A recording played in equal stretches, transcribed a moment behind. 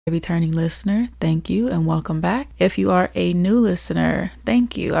Returning listener, thank you and welcome back. If you are a new listener,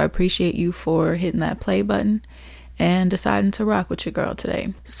 thank you. I appreciate you for hitting that play button and deciding to rock with your girl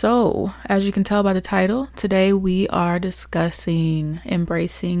today. So, as you can tell by the title, today we are discussing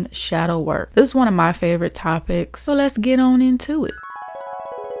embracing shadow work. This is one of my favorite topics, so let's get on into it.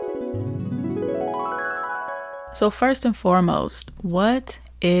 So first and foremost, what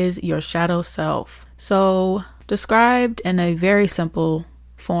is your shadow self? So, described in a very simple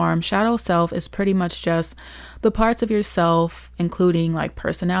form, shadow self is pretty much just the parts of yourself, including like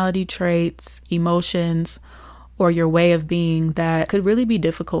personality traits, emotions, or your way of being that could really be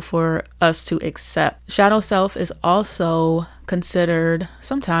difficult for us to accept. Shadow self is also considered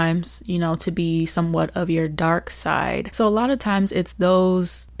sometimes, to be somewhat of your dark side. So a lot of times it's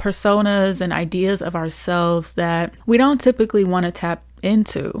those personas and ideas of ourselves that we don't typically want to tap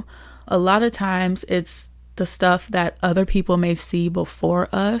into. A lot of times it's the stuff that other people may see before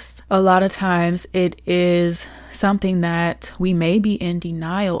us. A lot of times it is something that we may be in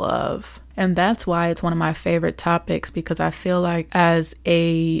denial of. And that's why it's one of my favorite topics, because I feel like as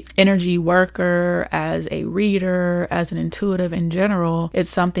a energy worker, as a reader, as an intuitive in general, it's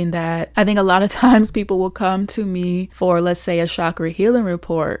something that I think a lot of times people will come to me for, let's say, a chakra healing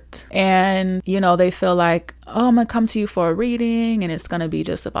report. And, they feel like, oh, I'm going to come to you for a reading and it's going to be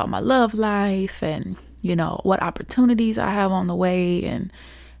just about my love life and what opportunities I have on the way and,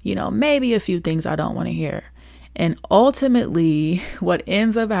 maybe a few things I don't want to hear. And ultimately, what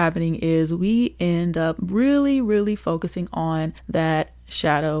ends up happening is we end up really, really focusing on that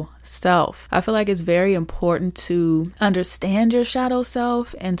shadow self. I feel like it's very important to understand your shadow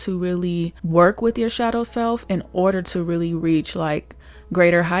self and to really work with your shadow self in order to really reach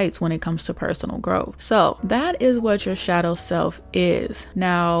greater heights when it comes to personal growth. So that is what your shadow self is.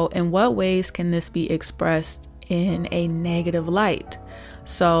 Now, in what ways can this be expressed in a negative light?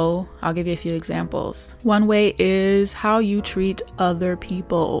 So I'll give you a few examples. One way is how you treat other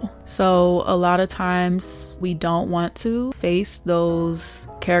people. So a lot of times we don't want to face those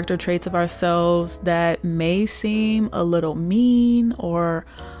character traits of ourselves that may seem a little mean or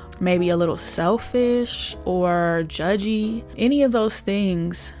maybe a little selfish or judgy. Any of those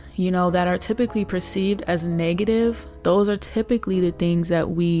things, that are typically perceived as negative, those are typically the things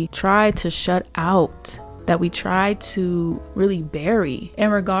that we try to shut out, that we try to really bury. In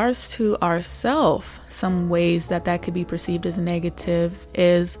regards to ourself, some ways that could be perceived as negative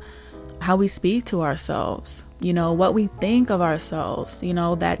is how we speak to ourselves, what we think of ourselves,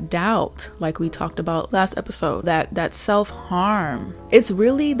 that doubt, like we talked about last episode, that self-harm. It's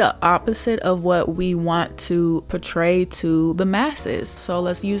really the opposite of what we want to portray to the masses. So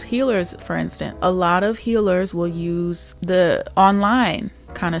let's use healers, for instance. A lot of healers will use the online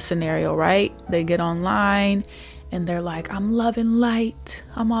kind of scenario, right? They get online and they're like, I'm love and light.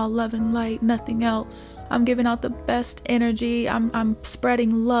 I'm all love and light, nothing else. I'm giving out the best energy. I'm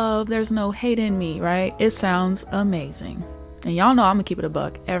spreading love. There's no hate in me, right? It sounds amazing. And y'all know I'm gonna keep it a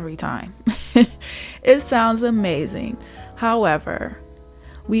buck every time. It sounds amazing. However,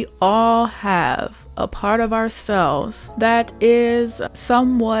 we all have a part of ourselves that is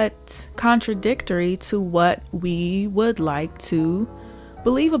somewhat contradictory to what we would like to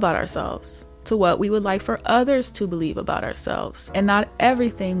believe about ourselves, to what we would like for others to believe about ourselves. And not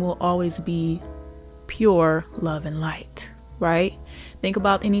everything will always be pure love and light, right? Think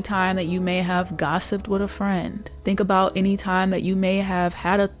about any time that you may have gossiped with a friend. Think about any time that you may have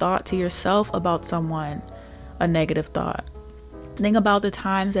had a thought to yourself about someone, a negative thought. Think about the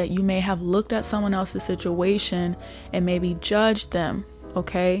times that you may have looked at someone else's situation and maybe judged them,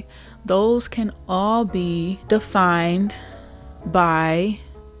 okay? Those can all be defined by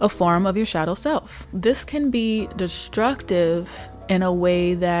a form of your shadow self. This can be destructive in a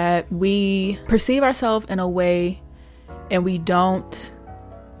way that we perceive ourselves in a way and we don't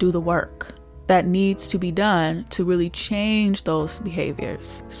do the work that needs to be done to really change those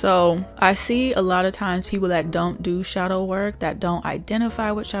behaviors. So I see a lot of times people that don't do shadow work, that don't identify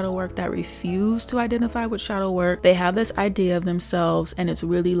with shadow work, that refuse to identify with shadow work. They have this idea of themselves and it's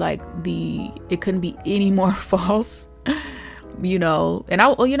really it couldn't be any more false. And I'll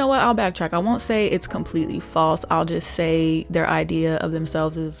backtrack. I won't say it's completely false. I'll just say their idea of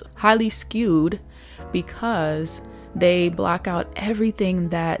themselves is highly skewed because they block out everything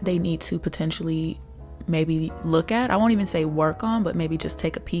that they need to potentially maybe look at. I won't even say work on, but maybe just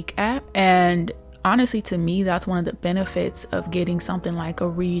take a peek at. And honestly, to me, that's one of the benefits of getting something like a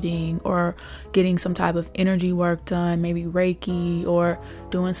reading or getting some type of energy work done, maybe Reiki or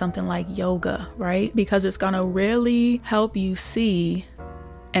doing something like yoga, right? Because it's going to really help you see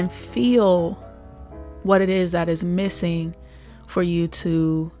and feel what it is that is missing for you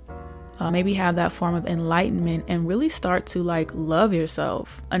to maybe have that form of enlightenment and really start to love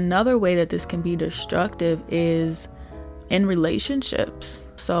yourself. Another way that this can be destructive is in relationships.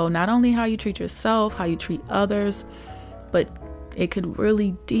 So not only how you treat yourself, how you treat others, but it could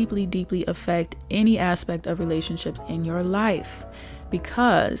really deeply, deeply affect any aspect of relationships in your life.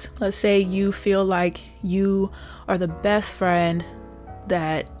 Because let's say you feel like you are the best friend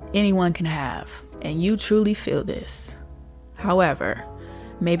that anyone can have, and you truly feel this. However,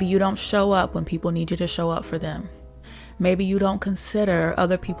 maybe you don't show up when people need you to show up for them. Maybe you don't consider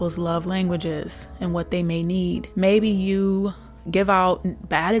other people's love languages and what they may need. Maybe you give out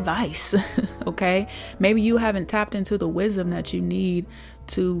bad advice, okay? Maybe you haven't tapped into the wisdom that you need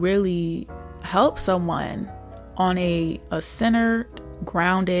to really help someone on a centered,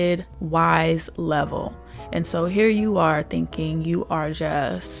 grounded, wise level. And so here you are thinking you are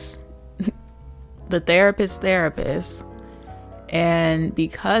just the therapist. And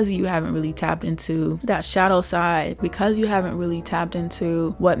because you haven't really tapped into that shadow side, because you haven't really tapped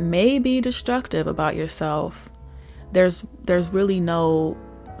into what may be destructive about yourself, there's really no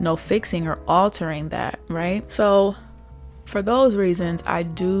fixing or altering that, right? So for those reasons, I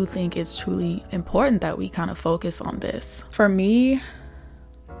do think it's truly important that we kind of focus on this. For me,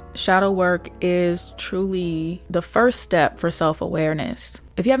 shadow work is truly the first step for self-awareness.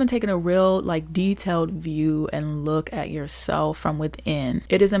 If you haven't taken a real detailed view and look at yourself from within,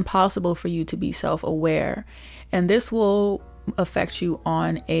 it is impossible for you to be self-aware. And this will affect you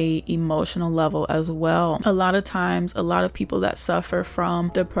on a emotional level as well. A lot of times, a lot of people that suffer from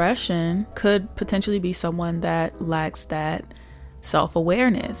depression could potentially be someone that lacks that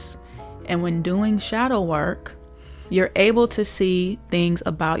self-awareness. And when doing shadow work, you're able to see things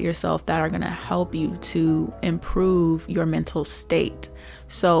about yourself that are going to help you to improve your mental state.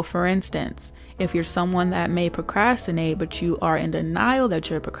 So for instance, if you're someone that may procrastinate, but you are in denial that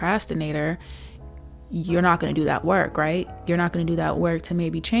you're a procrastinator, you're not going to do that work, right? You're not going to do that work to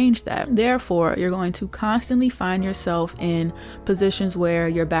maybe change that. Therefore, you're going to constantly find yourself in positions where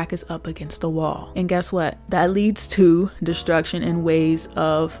your back is up against the wall. And guess what? That leads to destruction in ways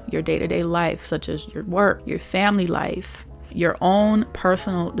of your day-to-day life, such as your work, your family life. Your own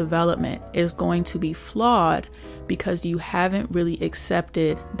personal development is going to be flawed because you haven't really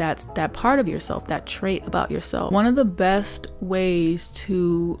accepted that part of yourself, that trait about yourself. One of the best ways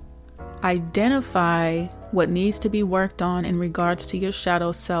to identify what needs to be worked on in regards to your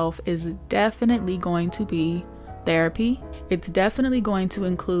shadow self is definitely going to be therapy. It's definitely going to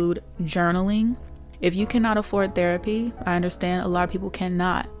include journaling. If you cannot afford therapy, I understand a lot of people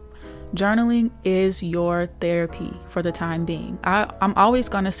cannot. Journaling is your therapy for the time being. I'm always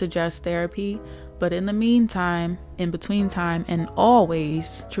going to suggest therapy, but in the meantime, in between time, and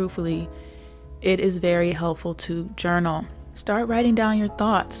always, truthfully, it is very helpful to journal. Start writing down your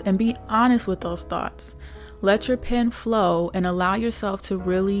thoughts and be honest with those thoughts. Let your pen flow and allow yourself to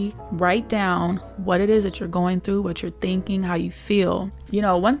really write down what it is that you're going through, what you're thinking, how you feel. You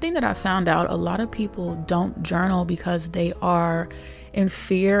know, one thing that I found out, a lot of people don't journal because they are in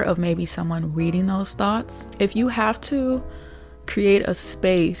fear of maybe someone reading those thoughts. If you have to create a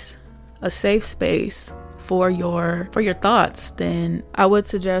space, a safe space for your thoughts, then I would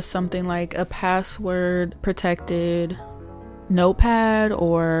suggest something like a password protected notepad,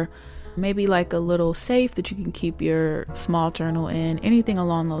 or maybe like a little safe that you can keep your small journal in, anything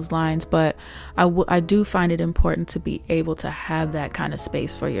along those lines. But I do find it important to be able to have that kind of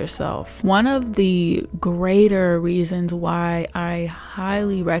space for yourself. One of the greater reasons why I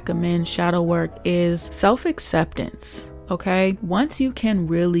highly recommend shadow work is self-acceptance. Okay, once you can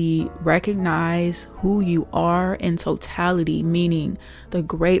really recognize who you are in totality, meaning the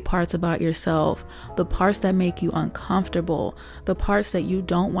great parts about yourself, the parts that make you uncomfortable, the parts that you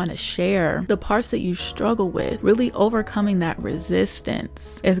don't want to share, the parts that you struggle with, really overcoming that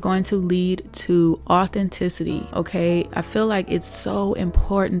resistance is going to lead to authenticity. Okay, I feel like it's so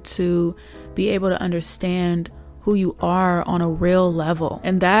important to be able to understand who you are on a real level.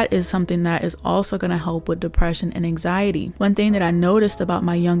 And that is something that is also going to help with depression and anxiety. One thing that I noticed about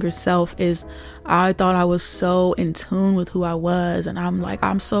my younger self is I thought I was so in tune with who I was, and I'm like,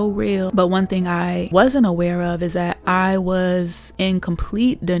 I'm so real. But one thing I wasn't aware of is that I was in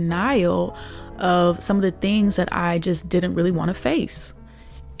complete denial of some of the things that I just didn't really want to face.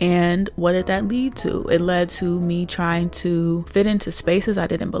 And what did that lead to? It led to me trying to fit into spaces I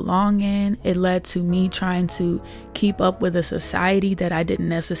didn't belong in. It led to me trying to keep up with a society that I didn't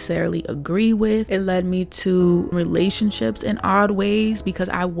necessarily agree with. It led me to relationships in odd ways because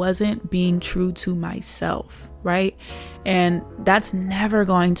I wasn't being true to myself, right? And that's never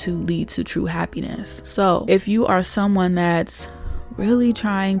going to lead to true happiness. So if you are someone that's really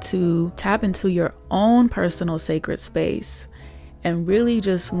trying to tap into your own personal sacred space and really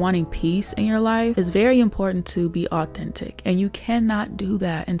just wanting peace in your life, it's very important to be authentic. And you cannot do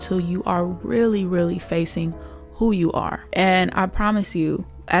that until you are really, really facing who you are. And I promise you,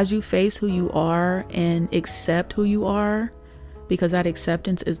 as you face who you are and accept who you are, because that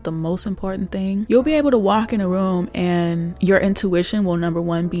acceptance is the most important thing, you'll be able to walk in a room and your intuition will, number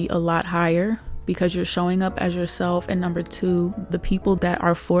one, be a lot higher because you're showing up as yourself. And number two, the people that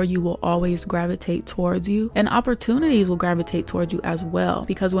are for you will always gravitate towards you, and opportunities will gravitate towards you as well.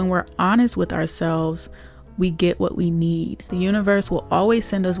 Because when we're honest with ourselves, we get what we need. The universe will always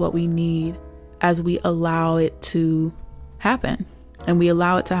send us what we need as we allow it to happen. And we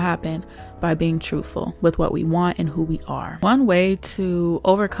allow it to happen by being truthful with what we want and who we are. One way to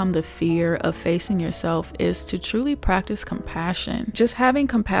overcome the fear of facing yourself is to truly practice compassion. Just having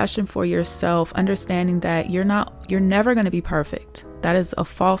compassion for yourself, understanding that you're never going to be perfect. That is a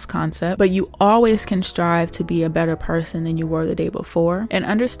false concept, but you always can strive to be a better person than you were the day before. And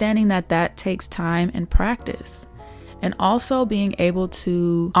understanding that that takes time and practice. And also being able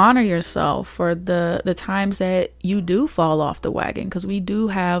to honor yourself for the times that you do fall off the wagon, because we do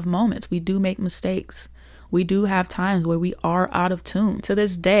have moments, we do make mistakes. We do have times where we are out of tune. To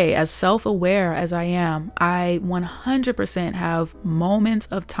this day, as self-aware as I am, I 100% have moments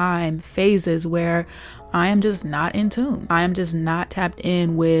of time, phases where I am just not in tune. I am just not tapped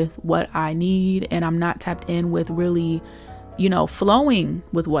in with what I need, and I'm not tapped in with really flowing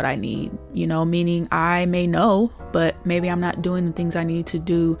with what I need, meaning I may know, but maybe I'm not doing the things I need to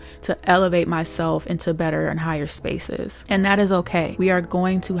do to elevate myself into better and higher spaces. And that is okay. We are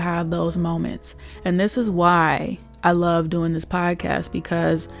going to have those moments. And this is why I love doing this podcast,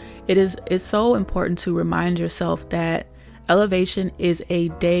 because it's so important to remind yourself that elevation is a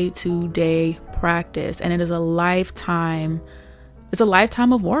day-to-day practice, and it is a lifetime. It's a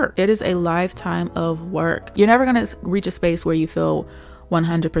lifetime of work. It is a lifetime of work. You're never going to reach a space where you feel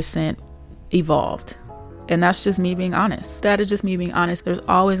 100% evolved. And that's just me being honest. That is just me being honest. There's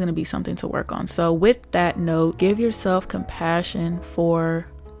always going to be something to work on. So with that note, give yourself compassion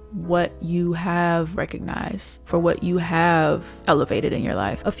for what you have recognized, for what you have elevated in your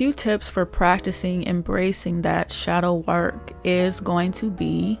life. A few tips for practicing embracing that shadow work is going to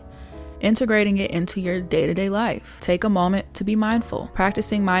be integrating it into your day-to-day life. Take a moment to be mindful.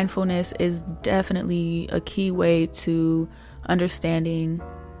 Practicing mindfulness is definitely a key way to understanding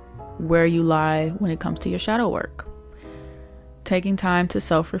where you lie when it comes to your shadow work. Taking time to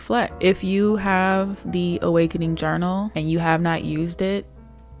self-reflect. If you have the Awakening Journal and you have not used it,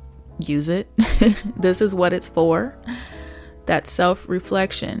 use it. This is what it's for. That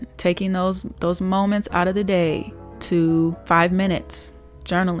self-reflection, taking those moments out of the day to 5 minutes,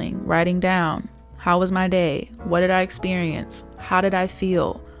 journaling, writing down, how was my day? What did I experience? How did I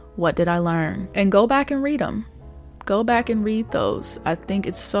feel? What did I learn? And go back and read them. Go back and read those. I think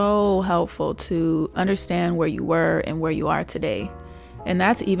it's so helpful to understand where you were and where you are today. And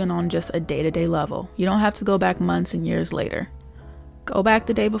that's even on just a day-to-day level. You don't have to go back months and years later. Go back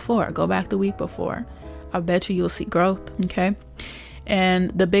the day before. Go back the week before. I bet you'll see growth. Okay. And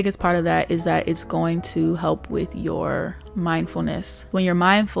the biggest part of that is that it's going to help with your mindfulness. When you're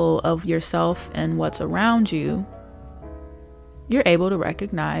mindful of yourself and what's around you, you're able to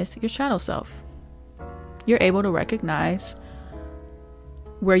recognize your shadow self. You're able to recognize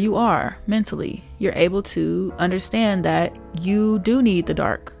where you are mentally. You're able to understand that you do need the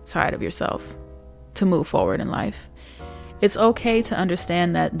dark side of yourself to move forward in life. It's okay to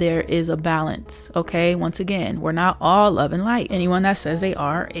understand that there is a balance, okay? Once again, we're not all love and light. Anyone that says they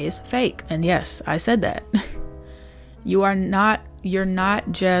are is fake. And yes, I said that. You're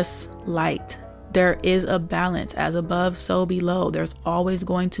not just light. There is a balance. As above, so below. There's always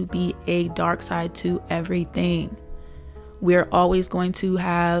going to be a dark side to everything. We're always going to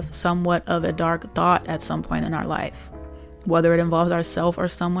have somewhat of a dark thought at some point in our life, whether it involves ourselves or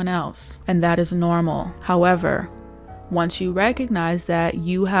someone else. And that is normal. However, once you recognize that,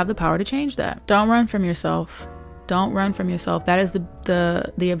 you have the power to change that. Don't run from yourself. Don't run from yourself. That is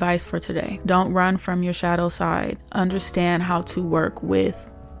the advice for today. Don't run from your shadow side. Understand how to work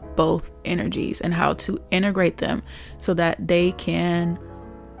with both energies and how to integrate them so that they can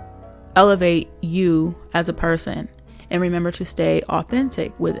elevate you as a person. And remember to stay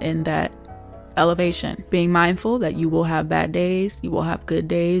authentic within that elevation, being mindful that you will have bad days, you will have good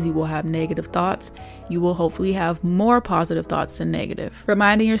days, you will have negative thoughts, you will hopefully have more positive thoughts than negative.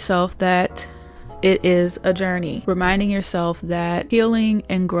 Reminding yourself that it is a journey. Reminding yourself that healing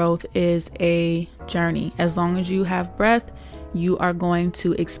and growth is a journey. As long as you have breath, you are going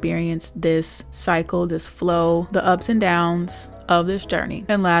to experience this cycle, this flow, the ups and downs of this journey.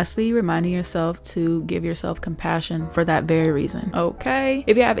 And lastly, reminding yourself to give yourself compassion for that very reason. Okay.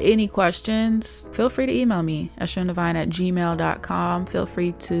 If you have any questions, feel free to email me at ashundivine@gmail.com. Feel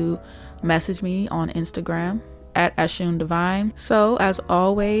free to message me on Instagram at ashundivine. So as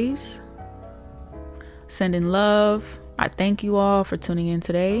always, sending love. I thank you all for tuning in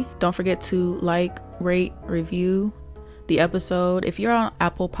today. Don't forget to like, rate, review the episode. If you're on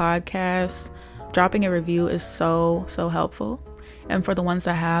Apple Podcasts, dropping a review is so helpful. And for the ones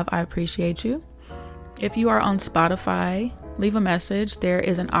I have, I appreciate you. If you are on Spotify, leave a message. There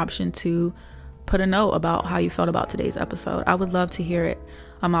is an option to put a note about how you felt about today's episode. I would love to hear it.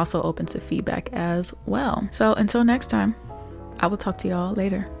 I'm also open to feedback as well. So until next time, I will talk to y'all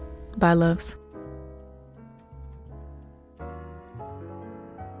later. Bye, loves.